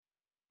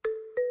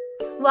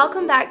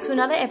Welcome back to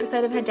another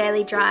episode of Her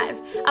Daily Drive,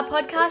 a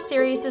podcast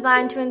series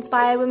designed to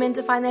inspire women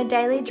to find their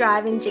daily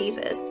drive in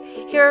Jesus.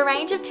 Here are a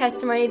range of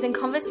testimonies and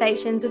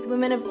conversations with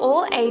women of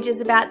all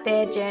ages about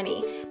their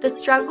journey, the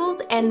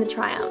struggles and the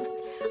triumphs.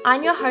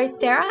 I'm your host,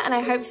 Sarah, and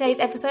I hope today's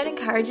episode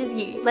encourages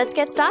you. Let's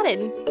get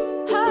started.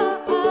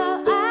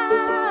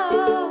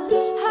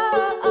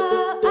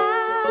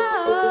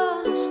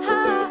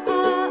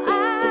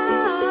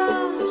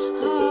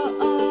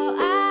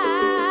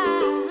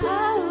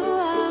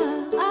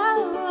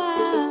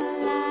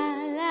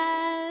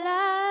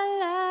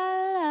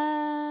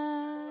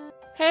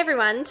 Hey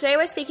everyone, today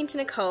we're speaking to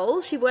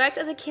Nicole. She works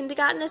as a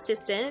kindergarten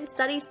assistant,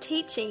 studies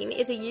teaching,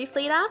 is a youth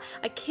leader,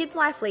 a kids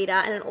life leader,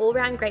 and an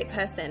all-round great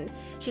person.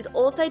 She's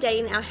also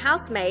dating our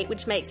housemate,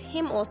 which makes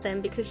him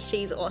awesome because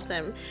she's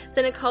awesome.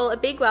 So Nicole, a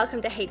big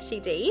welcome to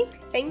HCD.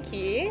 Thank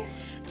you.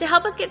 To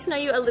help us get to know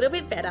you a little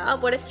bit better,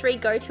 what are 3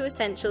 go-to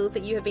essentials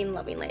that you have been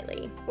loving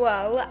lately?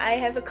 Well, I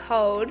have a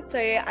cold, so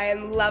I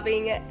am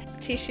loving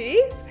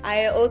tissues.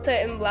 I also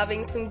am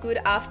loving some good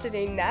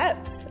afternoon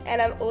naps,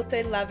 and I'm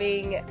also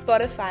loving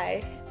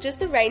Spotify. Just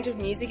the range of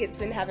music it's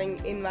been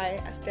having in my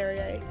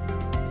stereo.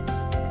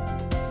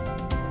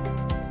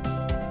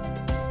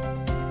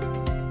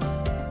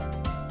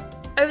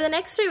 Over the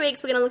next 3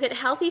 weeks, we're going to look at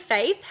healthy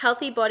faith,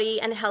 healthy body,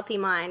 and healthy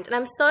mind. And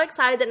I'm so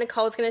excited that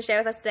Nicole's going to share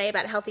with us today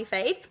about healthy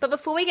faith. But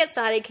before we get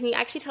started, can you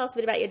actually tell us a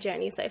bit about your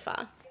journey so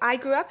far? I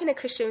grew up in a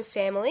Christian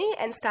family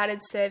and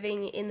started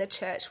serving in the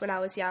church when I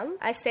was young.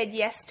 I said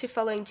yes to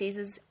following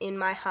Jesus in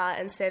my heart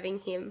and serving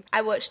him. I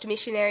watched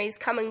missionaries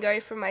come and go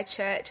from my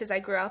church as I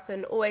grew up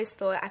and always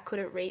thought I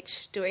couldn't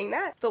reach doing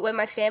that. But when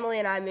my family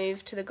and I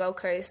moved to the Gold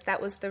Coast,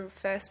 that was the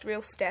first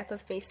real step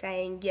of me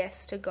saying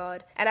yes to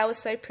God. And I was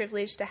so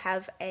privileged to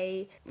have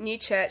a new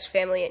church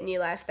family at New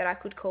Life that I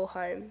could call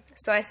home.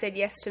 So I said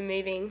yes to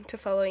moving, to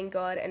following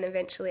God, and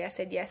eventually I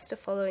said yes to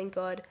following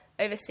God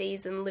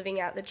overseas and living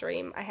out the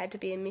dream I had to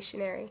be a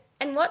missionary.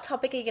 And what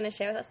topic are you going to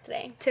share with us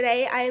today?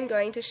 Today I am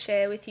going to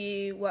share with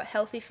you what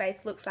healthy faith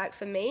looks like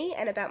for me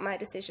and about my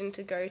decision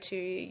to go to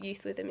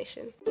Youth with a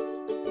Mission.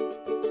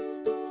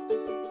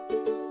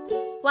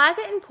 Why is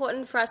it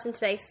important for us in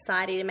today's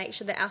society to make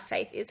sure that our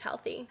faith is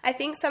healthy? I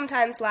think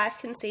sometimes life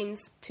can seem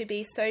to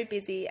be so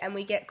busy and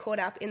we get caught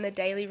up in the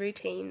daily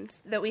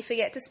routines that we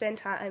forget to spend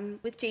time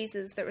with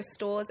Jesus that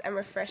restores and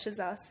refreshes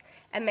us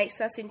and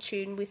makes us in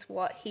tune with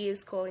what he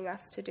is calling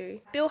us to do.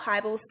 Bill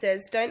Hybels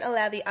says, "Don't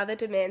allow the other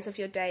demands of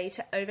your day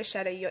to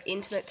overshadow your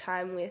intimate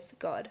time with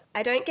God."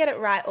 I don't get it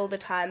right all the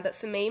time, but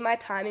for me, my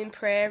time in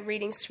prayer,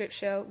 reading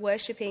scripture,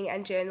 worshipping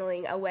and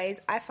journaling are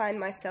ways I find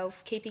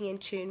myself keeping in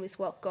tune with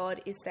what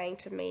God is saying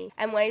to me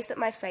and ways that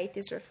my faith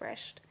is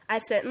refreshed. I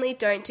certainly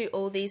don't do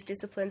all these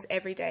disciplines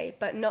every day,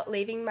 but not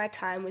leaving my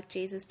time with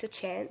Jesus to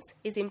chance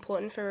is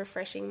important for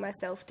refreshing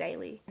myself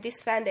daily.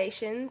 This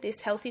foundation,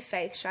 this healthy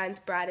faith, shines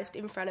brightest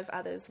in front of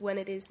others when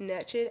it is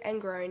nurtured and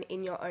grown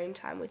in your own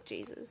time with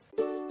Jesus.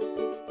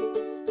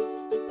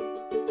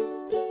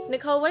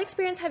 Nicole, what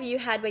experience have you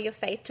had where your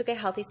faith took a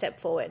healthy step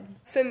forward?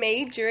 For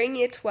me, during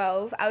year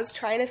 12, I was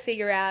trying to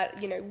figure out,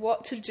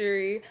 what to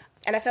do.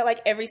 And I felt like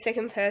every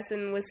second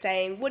person was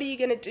saying, "What are you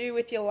going to do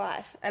with your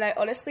life?" And I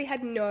honestly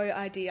had no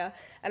idea.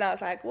 And I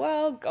was like,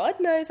 well, God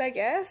knows, I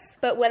guess.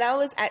 But when I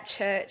was at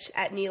church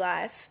at New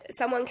Life,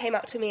 someone came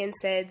up to me and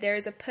said, "There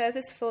is a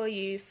purpose for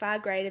you far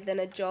greater than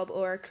a job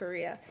or a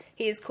career.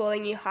 He is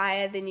calling you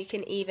higher than you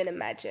can even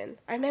imagine."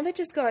 I remember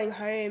just going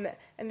home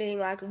and being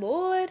like,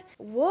 "Lord,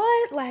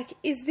 what?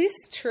 Is this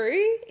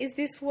true? Is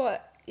this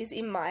what is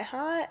in my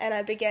heart?" And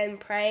I began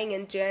praying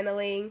and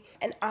journaling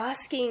and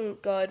asking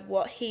God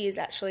what he is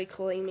actually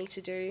calling me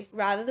to do,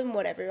 rather than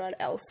what everyone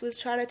else was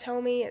trying to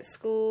tell me at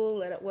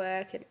school and at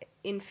work and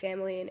in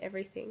family and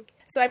everything.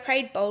 So I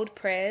prayed bold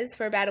prayers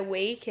for about a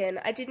week and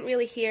I didn't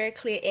really hear a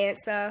clear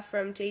answer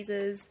from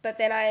Jesus, but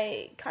then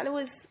I kind of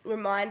was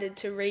reminded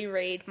to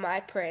reread my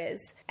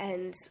prayers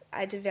and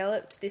I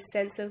developed this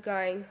sense of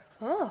going,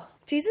 oh,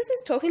 Jesus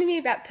is talking to me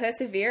about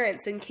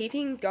perseverance and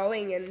keeping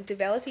going and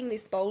developing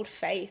this bold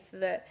faith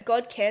that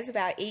God cares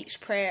about each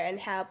prayer and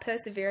how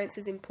perseverance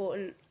is an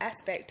important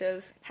aspect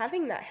of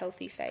having that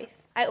healthy faith.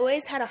 I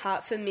always had a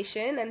heart for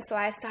mission, and so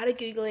I started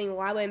Googling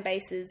YWAM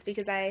bases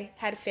because I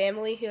had a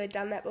family who had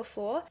done that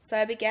before. So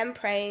I began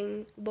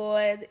praying,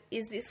 "Lord,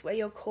 is this where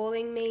you're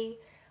calling me?"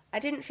 I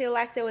didn't feel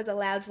like there was a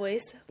loud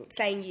voice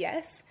saying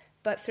yes,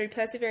 but through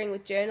persevering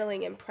with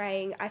journaling and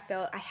praying, I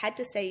felt I had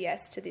to say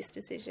yes to this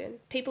decision.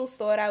 People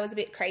thought I was a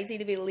bit crazy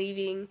to be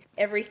leaving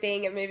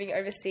everything and moving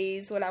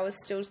overseas when I was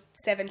still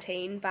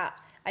 17, but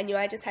I knew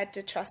I just had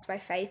to trust my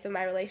faith and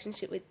my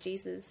relationship with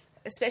Jesus.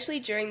 Especially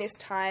during this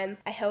time,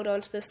 I held on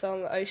to the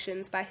song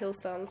Oceans by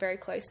Hillsong very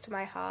close to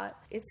my heart.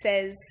 It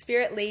says,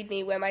 "Spirit, lead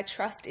me where my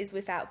trust is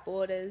without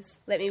borders.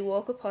 Let me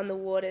walk upon the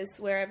waters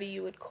wherever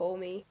you would call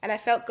me." And I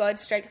felt God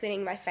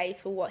strengthening my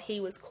faith for what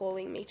he was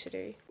calling me to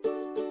do.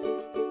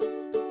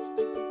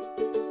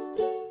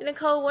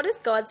 Nicole, what is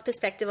God's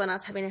perspective on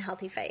us having a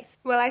healthy faith?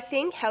 Well, I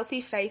think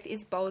healthy faith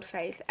is bold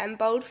faith, and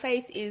bold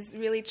faith is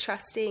really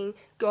trusting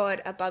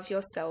God above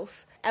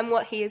yourself. and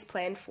what he has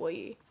planned for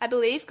you. I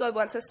believe God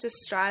wants us to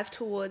strive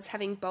towards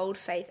having bold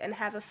faith and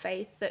have a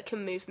faith that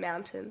can move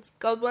mountains.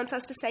 God wants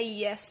us to say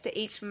yes to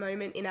each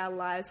moment in our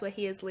lives where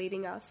he is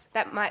leading us.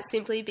 That might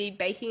simply be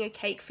baking a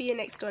cake for your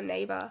next door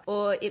neighbour,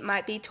 or it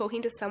might be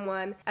talking to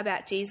someone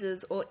about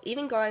Jesus, or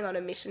even going on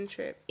a mission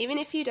trip. Even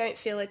if you don't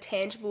feel a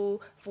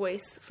tangible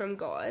voice from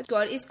God,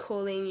 God is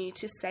calling you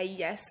to say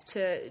yes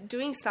to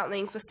doing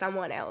something for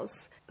someone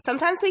else.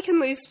 Sometimes we can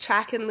lose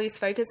track and lose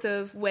focus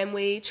of when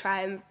we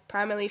try and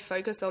primarily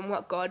focus on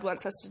what God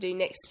wants us to do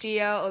next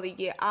year or the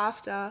year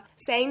after.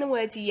 Saying the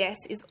words yes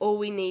is all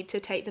we need to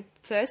take the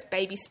first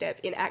baby step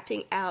in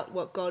acting out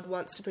what God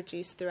wants to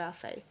produce through our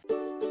faith.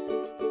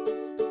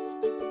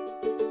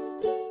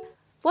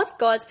 What's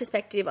God's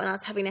perspective on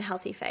us having a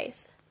healthy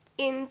faith?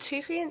 In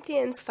 2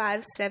 Corinthians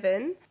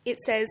 5:7, it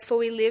says, "For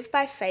we live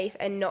by faith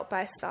and not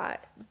by sight."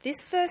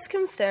 This verse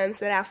confirms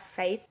that our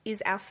faith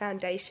is our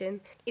foundation.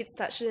 It's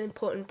such an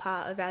important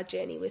part of our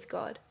journey with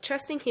God.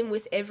 Trusting him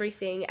with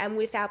everything and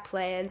with our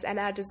plans and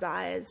our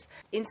desires.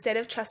 Instead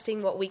of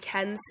trusting what we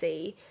can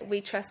see,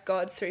 we trust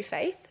God through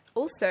faith.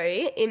 Also,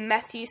 in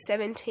Matthew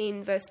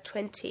 17 verse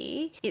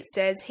 20, it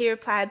says, "He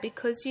replied,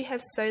 'Because you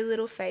have so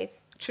little faith.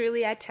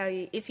 Truly I tell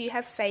you, if you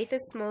have faith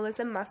as small as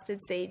a mustard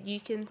seed, you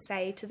can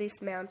say to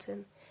this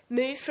mountain,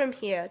 move from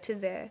here to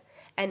there,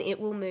 and it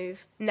will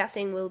move.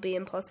 Nothing will be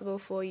impossible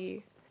for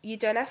you.'" You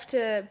don't have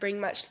to bring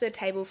much to the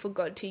table for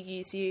God to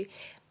use you.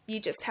 You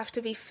just have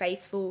to be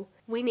faithful.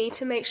 We need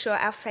to make sure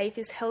our faith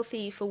is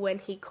healthy for when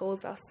he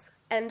calls us.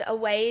 And a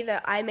way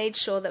that I made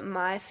sure that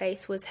my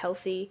faith was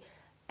healthy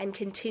and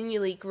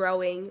continually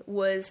growing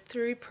was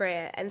through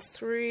prayer and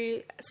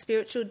through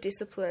spiritual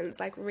disciplines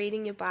like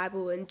reading your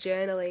Bible and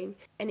journaling,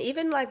 and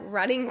even like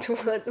running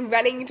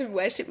to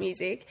worship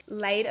music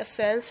laid a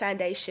firm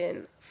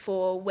foundation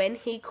for when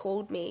he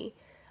called me.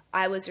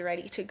 I was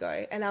ready to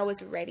go and I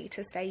was ready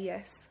to say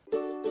yes.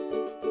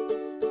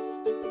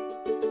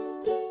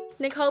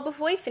 Nicole,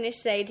 before we finish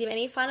today, do you have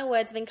any final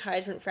words of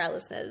encouragement for our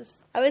listeners?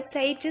 I would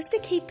say just to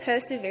keep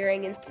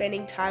persevering and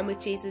spending time with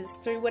Jesus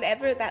through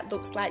whatever that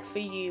looks like for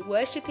you.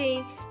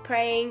 Worshipping,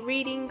 praying,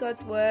 reading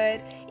God's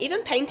word,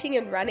 even painting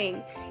and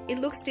running. It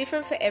looks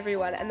different for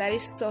everyone, and that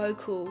is so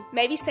cool.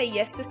 Maybe say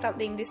yes to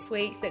something this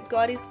week that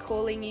God is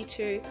calling you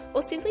to,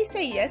 or simply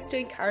say yes to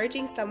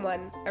encouraging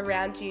someone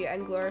around you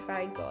and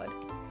glorifying God.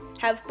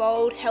 Have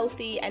bold,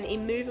 healthy, and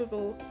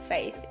immovable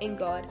faith in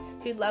God,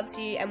 who loves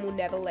you and will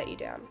never let you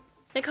down.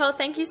 Nicole,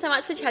 thank you so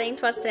much for chatting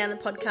to us today on the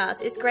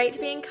podcast. It's great to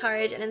be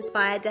encouraged and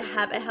inspired to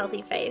have a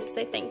healthy faith,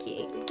 so thank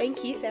you.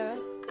 Thank you, Sarah.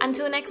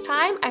 Until next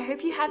time, I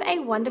hope you have a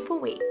wonderful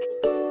week.